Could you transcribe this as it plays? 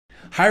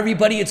Hi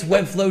everybody, it's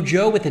Webflow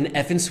Joe with an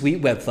effing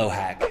sweet Webflow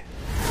hack.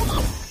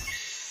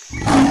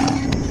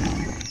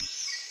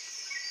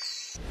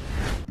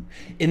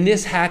 In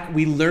this hack,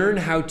 we learn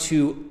how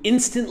to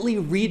instantly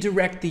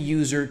redirect the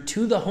user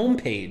to the home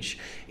page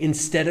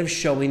instead of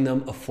showing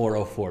them a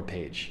 404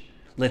 page.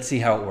 Let's see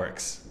how it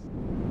works.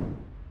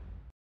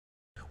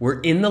 We're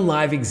in the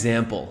live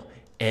example,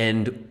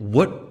 and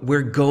what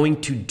we're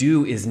going to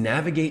do is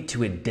navigate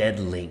to a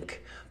dead link.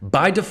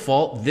 By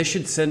default, this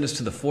should send us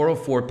to the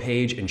 404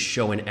 page and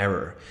show an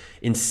error.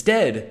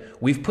 Instead,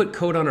 we've put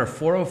code on our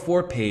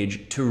 404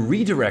 page to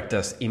redirect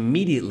us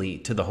immediately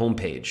to the home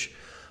page.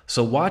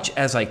 So watch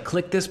as I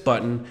click this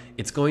button,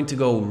 it's going to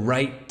go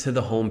right to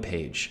the home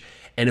page.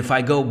 And if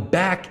I go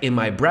back in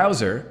my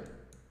browser,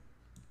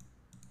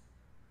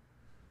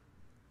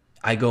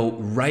 I go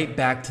right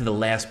back to the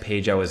last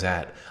page I was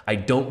at. I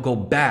don't go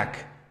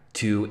back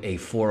to a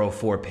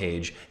 404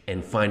 page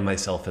and find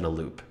myself in a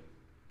loop.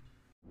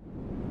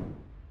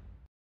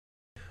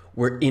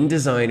 We're in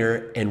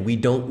Designer and we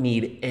don't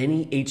need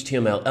any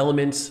HTML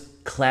elements,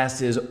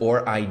 classes,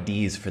 or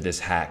IDs for this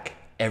hack.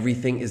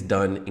 Everything is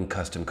done in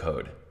custom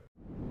code.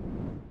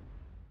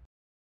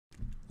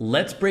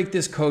 Let's break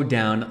this code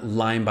down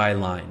line by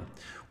line.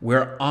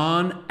 We're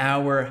on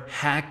our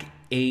Hack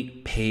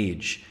 8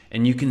 page,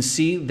 and you can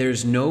see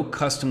there's no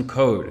custom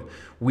code.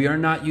 We are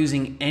not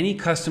using any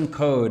custom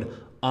code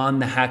on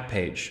the hack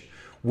page.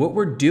 What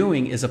we're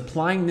doing is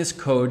applying this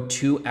code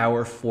to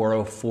our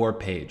 404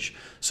 page.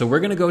 So we're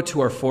gonna go to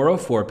our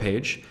 404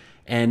 page,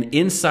 and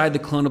inside the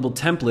clonable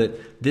template,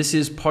 this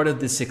is part of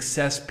the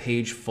success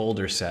page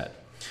folder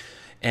set.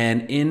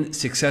 And in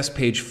success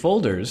page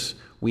folders,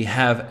 we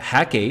have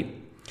Hack 8,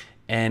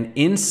 and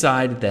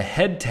inside the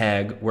head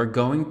tag, we're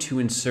going to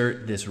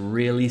insert this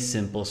really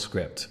simple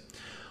script.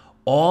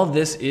 All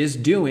this is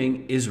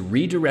doing is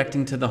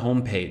redirecting to the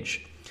home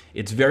page.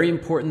 It's very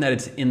important that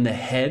it's in the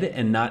head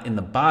and not in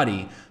the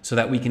body so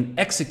that we can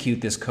execute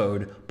this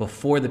code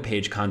before the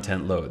page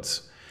content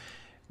loads.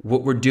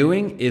 What we're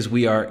doing is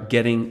we are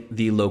getting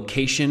the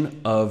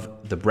location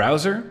of the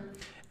browser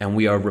and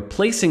we are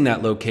replacing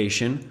that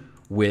location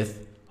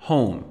with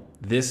home.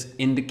 This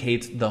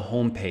indicates the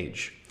home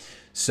page.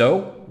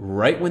 So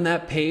right when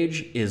that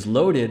page is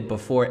loaded,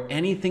 before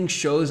anything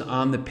shows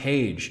on the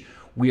page,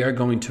 we are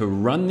going to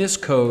run this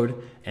code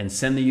and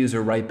send the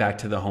user right back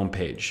to the home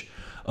page.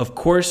 Of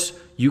course,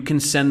 you can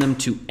send them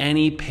to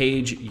any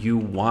page you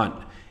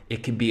want.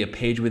 It could be a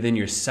page within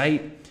your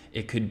site.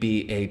 It could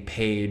be a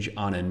page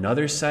on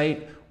another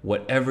site.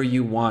 Whatever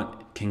you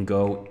want can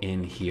go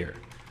in here.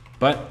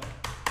 But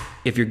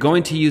if you're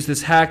going to use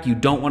this hack, you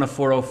don't want a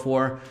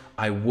 404,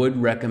 I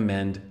would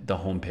recommend the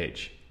home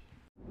page.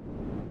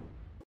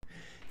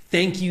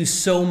 Thank you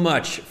so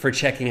much for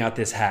checking out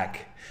this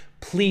hack.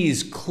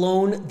 Please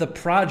clone the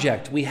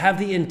project. We have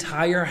the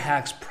entire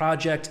hacks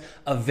project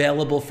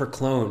available for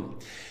clone.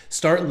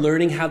 Start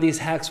learning how these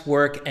hacks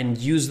work and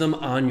use them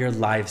on your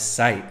live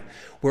site.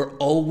 We're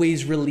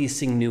always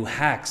releasing new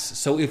hacks,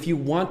 so if you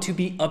want to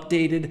be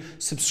updated,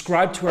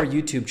 subscribe to our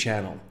YouTube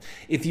channel.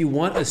 If you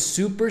want a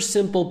super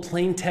simple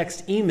plain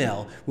text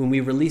email when we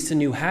release a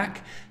new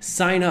hack,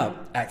 sign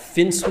up at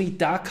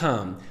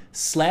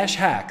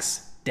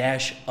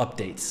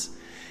finsweet.com/hacks-updates.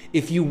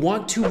 If you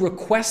want to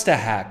request a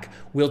hack,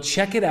 we'll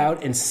check it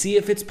out and see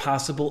if it's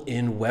possible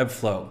in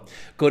Webflow.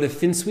 Go to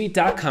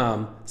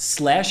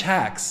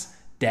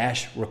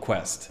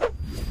finsweet.com/hacks-request.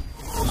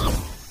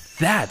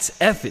 That's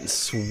effing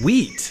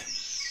sweet.